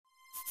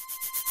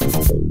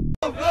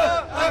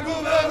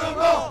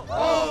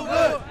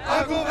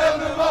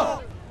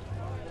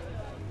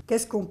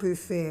Qu'est-ce qu'on peut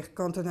faire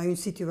quand on a une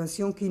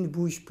situation qui ne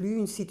bouge plus,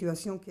 une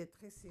situation qui est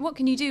très sérieuse? What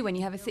can you do when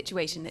you have a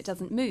situation that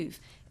doesn't move,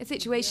 a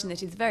situation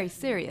that is very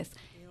serious?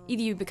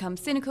 Either you become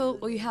cynical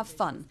or you have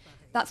fun.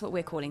 That's what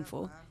we're calling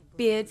for.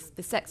 Beards,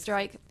 the sex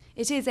strike.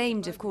 It is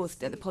aimed, of course,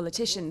 at the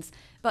politicians,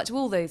 but to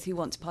all those who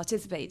want to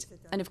participate.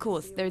 And of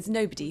course, there is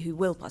nobody who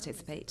will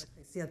participate.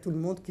 C'est à tout le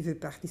monde qui veut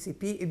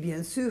participer et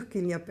bien sûr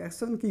qu'il n'y a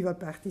personne qui va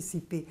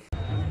participer.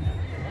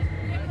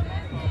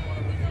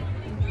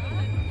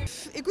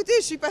 Écoutez,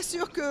 je suis pas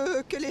sûre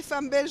que les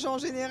femmes belges en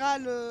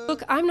général.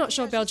 Look, I'm not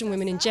sure Belgian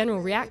women in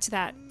general react to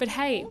that, but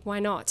hey,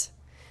 why not?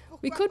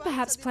 We could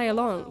perhaps play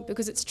along,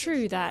 because it's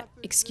true that,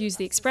 excuse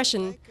the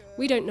expression,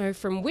 we don't know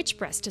from which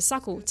breast to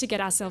suckle to get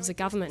ourselves a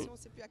government. On ne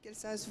sait plus à quel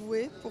sens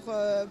vouer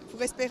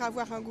pour espérer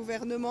avoir un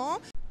gouvernement.